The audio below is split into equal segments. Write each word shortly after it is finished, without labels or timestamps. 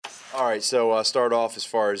All right, so start off as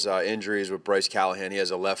far as injuries with Bryce Callahan. He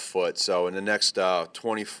has a left foot, so in the next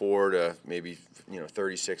 24 to maybe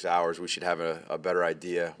 36 hours, we should have a better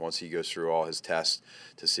idea once he goes through all his tests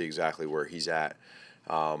to see exactly where he's at.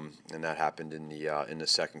 And that happened in the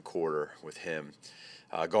second quarter with him.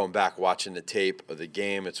 Going back, watching the tape of the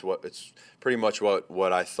game, it's pretty much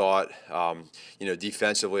what I thought.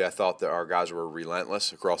 Defensively, I thought that our guys were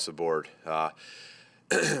relentless across the board.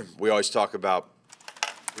 We always talk about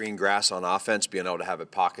green grass on offense, being able to have a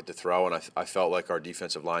pocket to throw, and I felt like our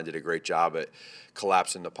defensive line did a great job at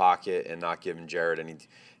collapsing the pocket and not giving Jared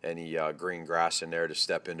any green grass in there to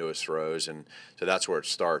step into his throws, and so that's where it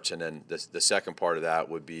starts. And then the second part of that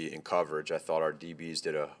would be in coverage. I thought our DBs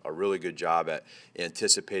did a really good job at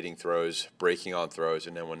anticipating throws, breaking on throws,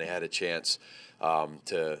 and then when they had a chance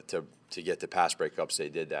to get the pass breakups, they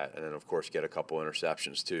did that, and then of course get a couple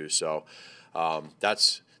interceptions too. So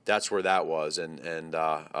that's where that was, and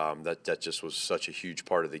that just was such a huge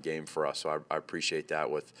part of the game for us. So I appreciate that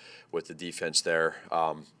with the defense there.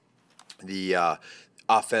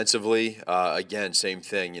 Offensively, again, same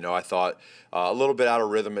thing. I thought a little bit out of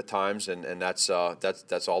rhythm at times, and that's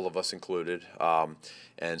all of us included.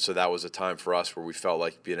 And so that was a time for us where we felt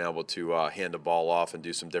like being able to hand the ball off and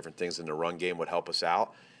do some different things in the run game would help us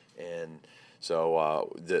out. And so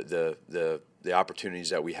the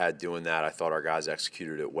opportunities that we had doing that, I thought our guys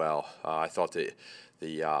executed it well. I thought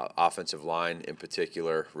the offensive line in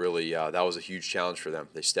particular, really, that was a huge challenge for them.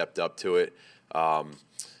 They stepped up to it.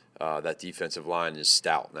 That defensive line is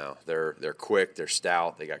stout now. They're quick, they're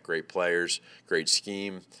stout, they got great players, great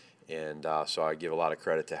scheme, and so I give a lot of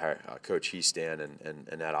credit to Coach Heastan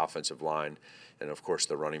and that offensive line, and of course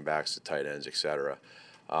the running backs, the tight ends, etc.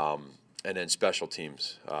 And then special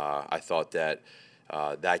teams. I thought that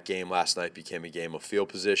that game last night became a game of field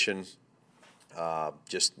position.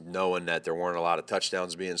 Just knowing that there weren't a lot of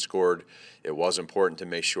touchdowns being scored, it was important to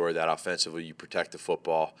make sure that offensively you protect the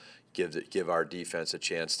football, give our defense a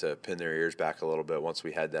chance to pin their ears back a little bit once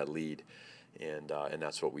we had that lead, and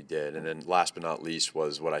that's what we did. And then last but not least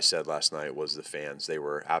was what I said last night was the fans. They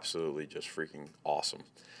were absolutely just freaking awesome.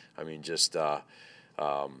 I mean,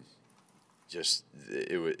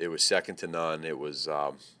 it was second to none. It was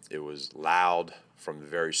loud from the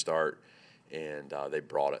very start, and they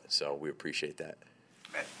brought it. So we appreciate that.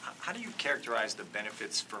 Matt, how do you characterize the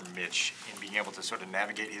benefits for Mitch in being able to sort of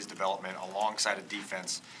navigate his development alongside a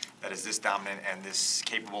defense that is this dominant and this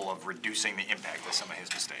capable of reducing the impact of some of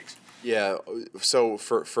his mistakes? Yeah, so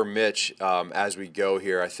for Mitch, as we go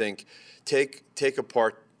here, I think take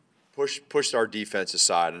apart, push our defense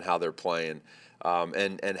aside and how they're playing,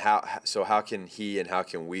 and how can he and how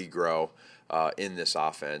can we grow in this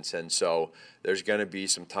offense? And so there's going to be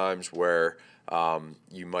some times where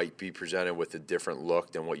you might be presented with a different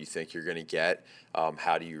look than what you think you're going to get.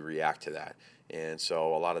 How do you react to that? And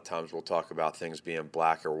so a lot of times we'll talk about things being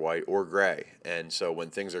black or white or gray. And so when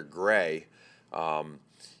things are gray,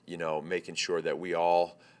 making sure that we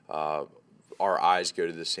all our eyes go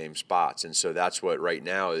to the same spots. And so that's what right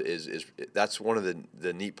now is that's one of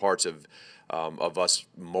the neat parts of us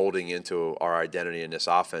molding into our identity in this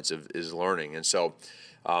offense is learning. And so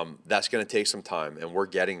that's going to take some time, and we're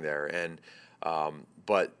getting there. And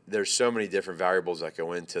but there's so many different variables that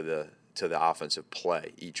go into the offensive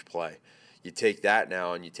play, each play. You take that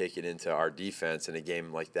now and you take it into our defense in a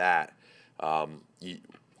game like that.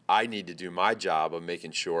 I need to do my job of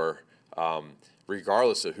making sure,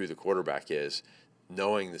 regardless of who the quarterback is,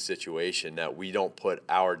 knowing the situation, that we don't put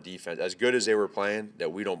our defense, as good as they were playing,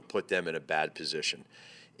 that we don't put them in a bad position.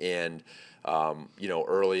 And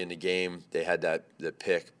early in the game, they had the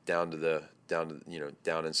pick down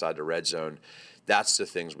inside the red zone. That's the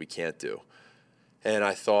things we can't do. And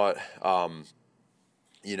I thought,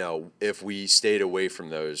 if we stayed away from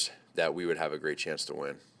those, that we would have a great chance to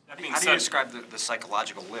win. How do you describe the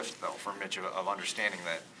psychological lift, though, for Mitch of understanding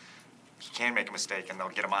that he can make a mistake and they'll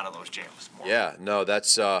get him out of those jams more? Yeah, no,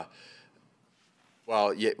 that's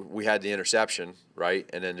we had the interception, right?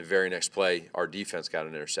 And then the very next play, our defense got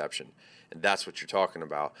an interception. And that's what you're talking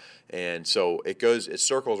about. And so it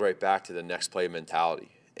circles right back to the next play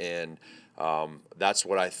mentality. And that's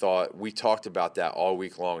what I thought. We talked about that all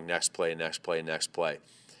week long, next play, next play, next play.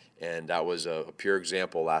 And that was a pure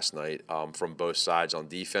example last night from both sides. On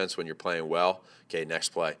defense, when you're playing well, okay, next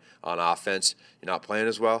play. On offense, you're not playing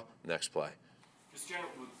as well, next play. Just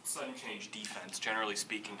with sudden change defense, generally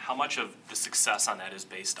speaking, how much of the success on that is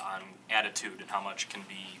based on attitude and how much can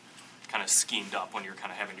be kind of schemed up when you're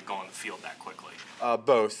kind of having to go on the field that quickly?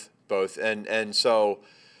 Both. And so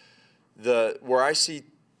where I see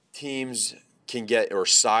teams can get, or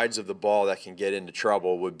sides of the ball that can get into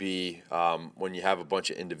trouble would be when you have a bunch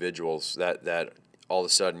of individuals that all of a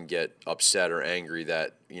sudden get upset or angry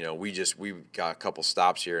that, you know, we got a couple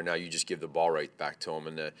stops here and now you just give the ball right back to them,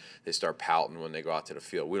 and they start pouting when they go out to the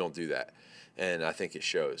field. We don't do that, and I think it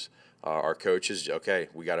shows. Our coaches, okay,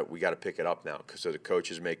 we got to pick it up now. So the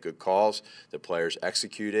coaches make good calls, the players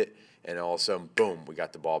execute it, and all of a sudden, boom, we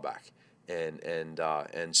got the ball back. And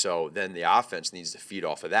so then the offense needs to feed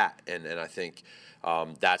off of that, and I think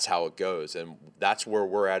that's how it goes, and that's where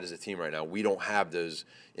we're at as a team right now. We don't have those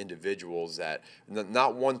individuals that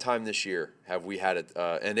not one time this year have we had it,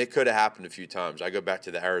 and it could have happened a few times. I go back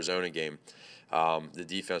to the Arizona game. The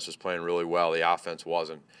defense was playing really well, the offense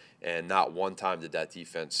wasn't, and not one time did that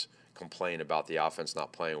defense complain about the offense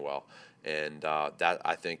not playing well, and that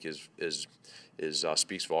I think is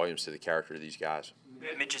speaks volumes to the character of these guys.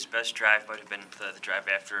 Mitch's best drive might have been the drive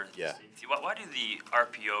after the Yeah. safety. Why do the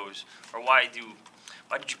RPOs, or why did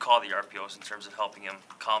you call the RPOs in terms of helping him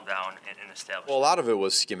calm down and establish? Well, a lot of it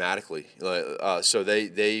was schematically. So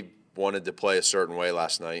they wanted to play a certain way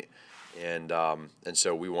last night, and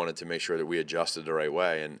so we wanted to make sure that we adjusted the right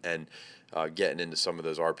way, and getting into some of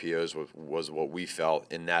those RPOs was what we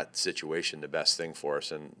felt in that situation the best thing for us,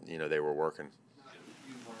 and you know they were working.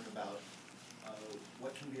 You learned about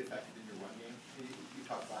what can be effective in your run game. You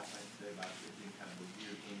talked last night today about it being kind of a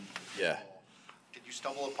weird game. Yeah. Did you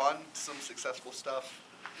stumble upon some successful stuff?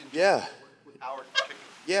 Yeah. With Howard in particular?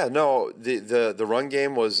 Yeah, no, the run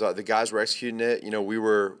game was the guys were executing it. You know, we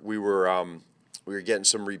were getting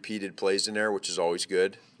some repeated plays in there, which is always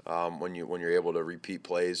good when you're able to repeat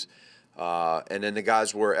plays. And then the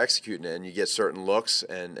guys were executing it, and you get certain looks,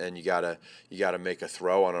 and you gotta make a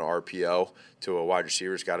throw on an RPO to a wide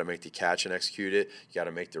receiver's got to make the catch and execute it. You got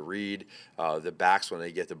to make the read. The backs, when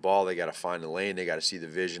they get the ball, they got to find the lane. They got to see the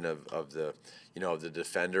vision of the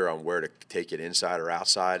defender on where to take it inside or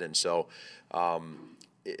outside. And so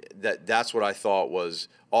that's what I thought was,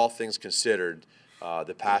 all things considered,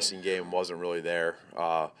 the passing game wasn't really there.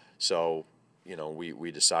 So you know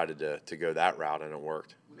we decided to go that route, and it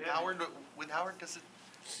worked. With Howard, does it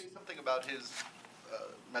say something about his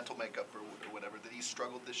mental makeup or whatever, that he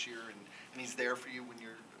struggled this year, and he's there for you when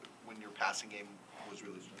your passing game was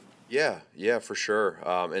really struggling? Yeah, for sure.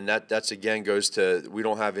 And that's again goes to, we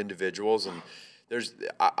don't have individuals, and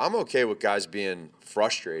I'm okay with guys being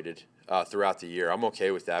frustrated throughout the year. I'm okay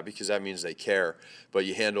with that because that means they care, but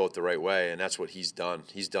you handle it the right way, and that's what he's done.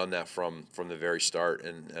 He's done that from the very start,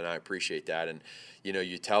 and I appreciate that. And you know,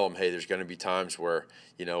 you tell him, hey, there's going to be times where,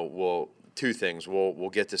 you know, two things.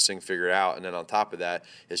 We'll get this thing figured out, and then on top of that,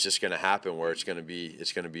 it's just going to happen where it's going to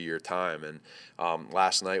be your time. And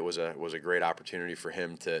last night was a great opportunity for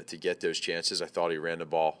him to get those chances. I thought he ran the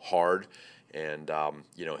ball hard, and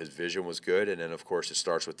you know, his vision was good. And then of course it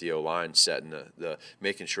starts with the O-line setting the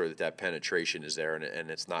making sure that penetration is there,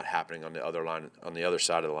 and it's not happening on the other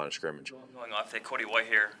side of the line of scrimmage. Going off that, Cody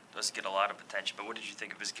Whitehair doesn't get a lot of attention, but what did you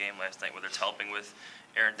think of his game last night, whether it's helping with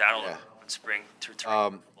Aaron Donald Yeah. or Spring?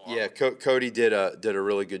 Yeah, Cody did a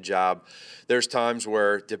really good job. There's times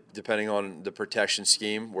where, depending on the protection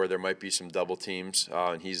scheme, where there might be some double teams,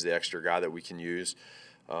 and he's the extra guy that we can use.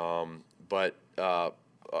 But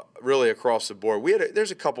really across the board,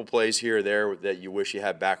 there's a couple plays here or there that you wish you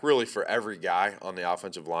had back. Really, for every guy on the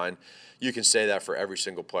offensive line, you can say that for every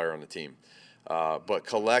single player on the team. But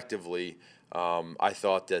collectively, I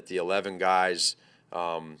thought that the 11 guys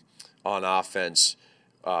on offense,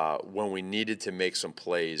 when we needed to make some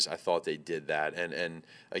plays, I thought they did that. And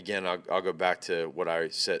again, I'll go back to what I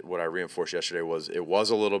said. What I reinforced yesterday was it was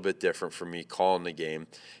a little bit different for me calling the game,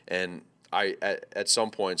 and at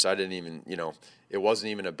some points I didn't even, you know, it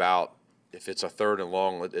wasn't even about if it's a third and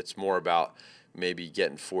long. It's more about maybe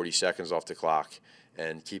getting 40 seconds off the clock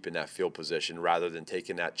and keeping that field position rather than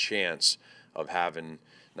taking that chance of having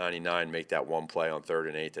 99 make that one play on 3rd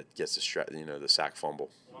and 8 that gets the sack fumble.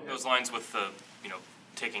 Along those lines with the,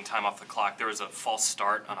 taking time off the clock, there was a false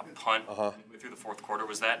start on a punt through the fourth quarter.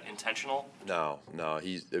 Was that intentional? No,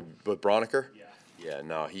 but Broniker? Yeah. Yeah,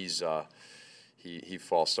 no, he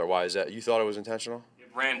false start. Why is that? You thought it was intentional? It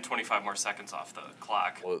ran 25 more seconds off the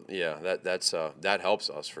clock. Well, yeah, that helps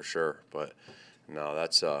us for sure. But no,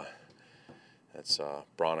 that's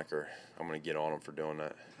Broniker. I'm going to get on him for doing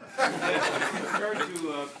that. In regard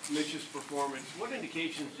to Mitch's performance, what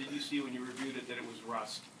indications did you see when you reviewed it that it was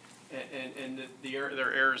rust, and there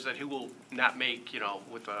are errors that he will not make,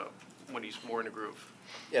 when he's more in the groove?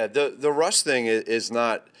 Yeah, the rust thing is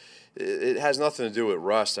not. It has nothing to do with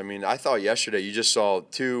rust. I mean, I thought yesterday you just saw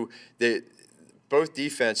both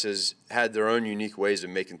defenses had their own unique ways of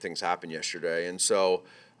making things happen yesterday, and so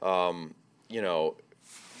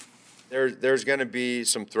There's going to be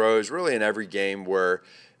some throws really in every game where,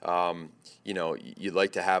 you'd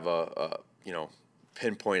like to have a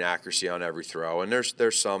pinpoint accuracy on every throw, and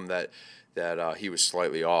there's some that he was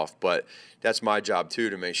slightly off, but that's my job too,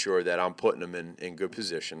 to make sure that I'm putting him in good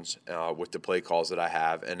positions with the play calls that I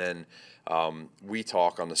have, and then we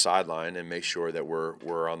talk on the sideline and make sure that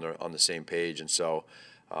we're on the same page, and so.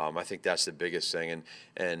 I think that's the biggest thing,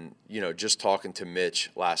 and just talking to Mitch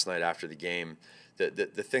last night after the game,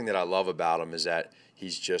 the thing that I love about him is that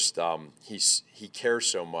he's just he cares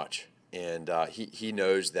so much, and he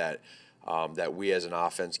knows that we as an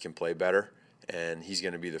offense can play better, and he's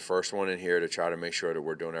going to be the first one in here to try to make sure that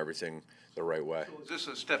we're doing everything the right way. So is this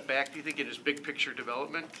a step back, do you think, in his big picture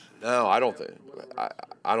development? No, I don't think.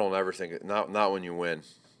 I don't ever think it. Not when you win.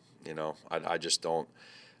 I just don't.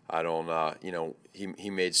 I don't. He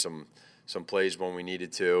made some plays when we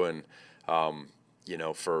needed to, and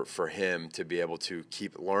for him to be able to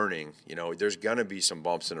keep learning, there's going to be some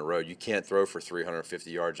bumps in the road. You can't throw for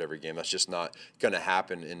 350 yards every game. That's just not going to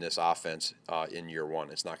happen in this offense in year one.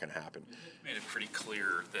 It's not going to happen. Made it pretty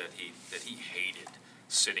clear that he hated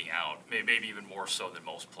sitting out, maybe even more so than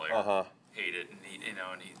most players. Hated, and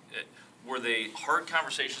were they hard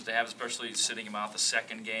conversations to have, especially sitting him out the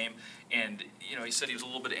second game? And he said he was a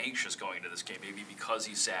little bit anxious going into this game, maybe because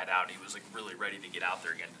he sat out. He was really ready to get out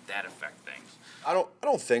there again. Did that affect things? I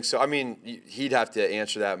don't think so. I mean, he'd have to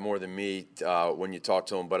answer that more than me when you talk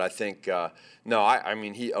to him. But I think no. I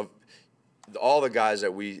mean, all the guys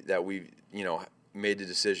that we made the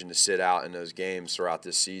decision to sit out in those games throughout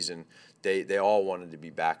this season, they all wanted to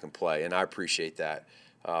be back and play, and I appreciate that.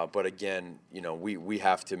 But again, we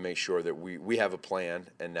have to make sure that we have a plan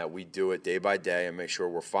and that we do it day by day and make sure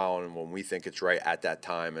we're following when we think it's right at that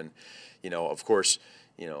time. And, of course,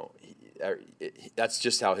 that's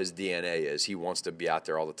just how his DNA is. He wants to be out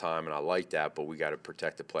there all the time, and I like that, but we got to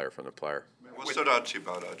protect the player from the player. What stood out to you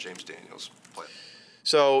about James Daniels' play?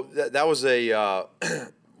 So that was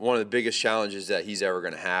one of the biggest challenges that he's ever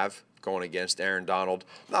going to have, going against Aaron Donald.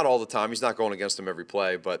 Not all the time. He's not going against him every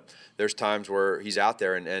play, but there's times where he's out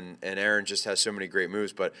there and Aaron just has so many great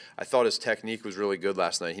moves. But I thought his technique was really good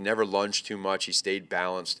last night. He never lunged too much. He stayed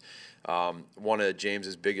balanced. One of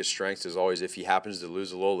James's biggest strengths is always if he happens to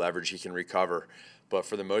lose a little leverage, he can recover. But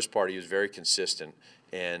for the most part, he was very consistent.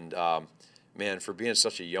 And, man, for being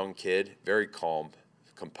such a young kid, very calm,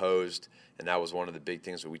 composed, and that was one of the big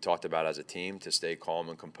things that we talked about as a team, to stay calm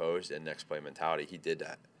and composed and next play mentality. He did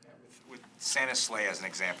that. With Santa Slay as an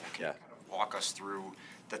example, can you Yeah. kind of walk us through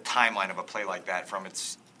the timeline of a play like that, from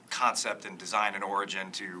its concept and design and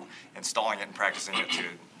origin to installing it and practicing it to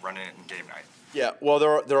running it in game night? Yeah, well,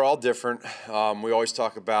 they're all different. We always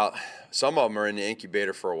talk about some of them are in the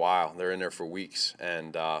incubator for a while. They're in there for weeks,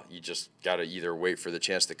 and you just got to either wait for the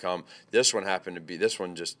chance to come. This one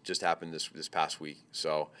just happened this past week,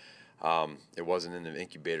 so it wasn't in the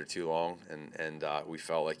incubator too long, and we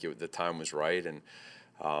felt like the time was right, and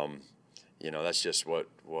that's just what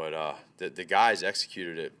the guys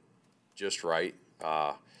executed it just right.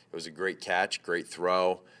 It was a great catch, great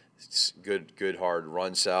throw, good hard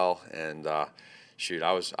run cell, and shoot,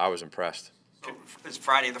 I was impressed. So is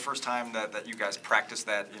Friday the first time that you guys practiced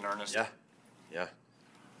that in earnest? Yeah.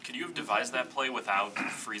 Could you have devised that play without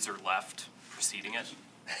Freezer left preceding it?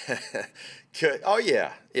 Oh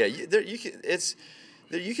yeah. You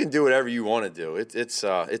can do whatever you want to do. It's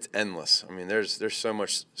endless. I mean, there's so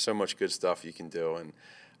much good stuff you can do, and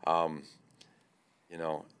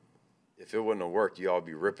if it wouldn't have worked, you all would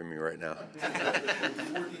be ripping me right now. 40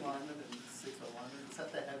 linemen and 6 linemen. Is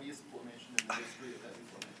that the heaviest formation in the history of heavy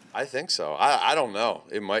formation? I think so. I don't know.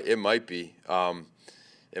 It might be.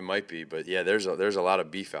 It might be. But yeah, there's a lot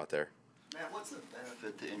of beef out there. Matt, what's the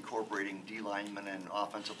benefit to incorporating D linemen and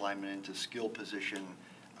offensive linemen into skill position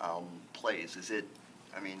plays? Is it,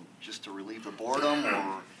 just to relieve the boredom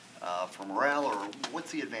or for morale, or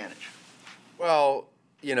what's the advantage? Well,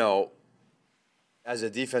 as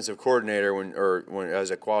a defensive coordinator, when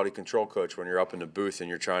as a quality control coach, when you're up in the booth and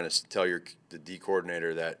you're trying to tell the D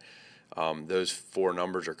coordinator that those 4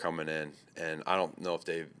 numbers are coming in, and I don't know if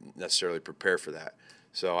they necessarily prepare for that.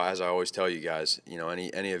 So as I always tell you guys,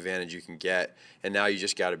 any advantage you can get, and now you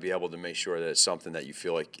just got to be able to make sure that it's something that you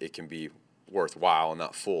feel like it can be worthwhile and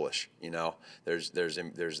not foolish. There's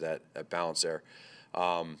that balance there.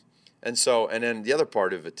 And then the other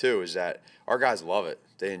part of it too is that our guys love it.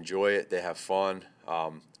 They enjoy it. They have fun.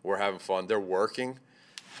 We're having fun. They're working.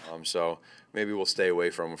 So maybe we'll stay away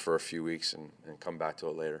from them for a few weeks and come back to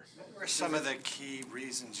it later. What are some of the key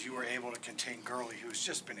reasons you were able to contain Gurley, who's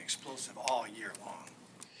just been explosive all year long?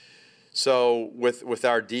 So with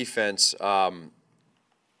our defense, I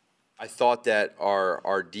I thought that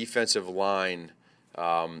our defensive line,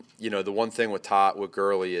 the one thing with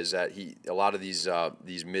Gurley is that a lot of these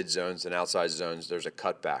mid zones and outside zones, there's a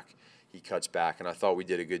cutback. He cuts back, and I thought we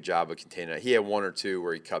did a good job of containing it. He had one or two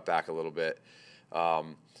where he cut back a little bit,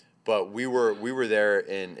 but we were there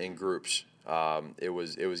in groups. It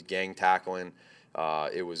was gang tackling.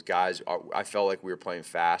 It was guys. I felt like we were playing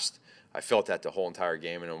fast. I felt that the whole entire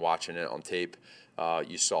game, and then watching it on tape,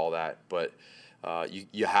 you saw that. But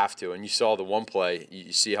you have to, and you saw the one play.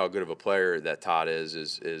 You see how good of a player that Todd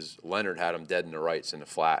is Leonard had him dead in the rights in the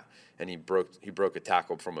flat, and he broke a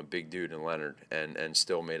tackle from a big dude in Leonard, and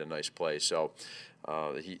still made a nice play. So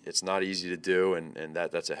it's not easy to do, and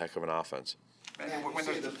that's a heck of an offense. When you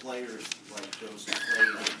say the players, like those who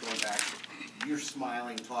played, going back, you're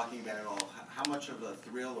smiling, talking about it all. How much of a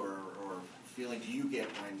thrill or feeling do you get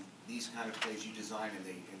when these kind of plays you design and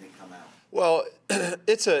they come out? Well,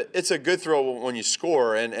 it's a good throw when you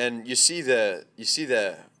score, and you see the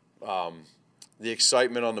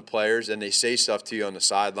excitement on the players, and they say stuff to you on the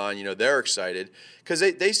sideline. They're excited because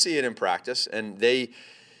they see it in practice, and they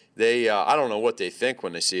I don't know what they think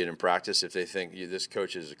when they see it in practice, if they think this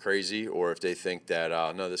coach is crazy, or if they think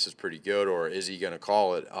that no, this is pretty good, or is he going to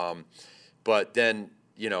call it? But then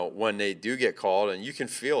when they do get called, and you can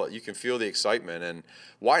feel it, you can feel the excitement, and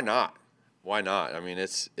why not? Why not? I mean,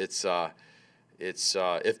 it's if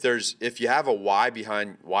you have a why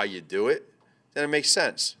behind why you do it, then it makes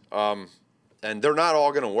sense. And they're not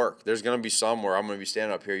all going to work. There's going to be some where I'm going to be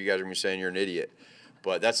standing up here, you guys are going to be saying you're an idiot,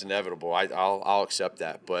 but that's inevitable. I'll accept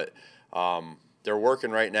that. But they're working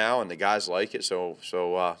right now, and the guys like it. So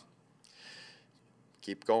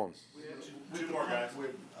keep going. Two more guys. When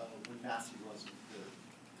Massey was to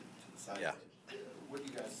the side. Yeah. What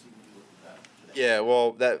do you guys see when you look at that today? Yeah,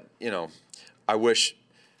 well, I wish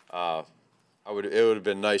it would have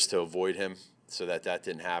been nice to avoid him so that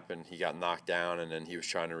didn't happen. He got knocked down, and then he was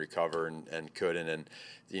trying to recover and couldn't, and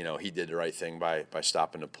he did the right thing by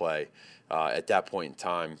stopping the play. At that point in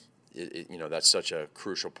time, that's such a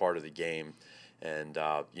crucial part of the game, and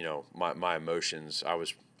my emotions. I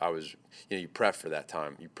was you prep for that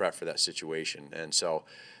time, you prep for that situation, and so.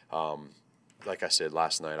 Like I said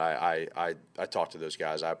last night, I talked to those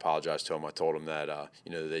guys. I apologized to them. I told them that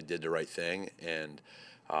they did the right thing, and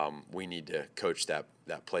we need to coach that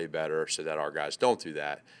play better so that our guys don't do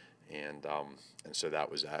that. And so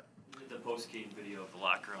that was that. The post-game video of the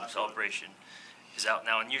locker room celebration is out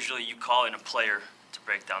now, and usually you call in a player to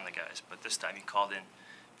break down the guys, but this time you called in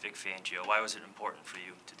Vic Fangio. Why was it important for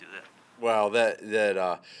you to do that? Well,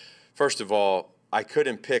 first of all, I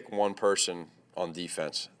couldn't pick one person on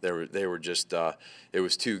defense. They were just it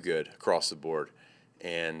was too good across the board,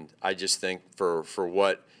 and I just think for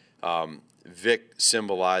what Vic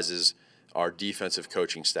symbolizes our defensive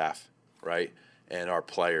coaching staff, right, and our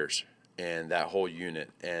players and that whole unit,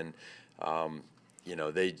 and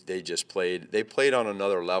they just played on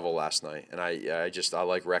another level last night, and I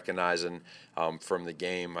like recognizing from the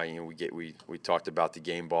game. We talked about the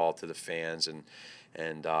game ball to the fans,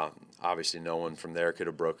 and obviously no one from there could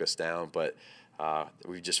have broke us down, but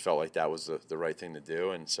we just felt like that was the right thing to do,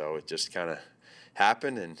 and so it just kind of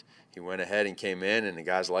happened, and he went ahead and came in, and the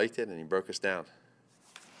guys liked it, and he broke us down.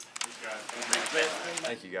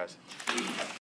 Thank you, guys.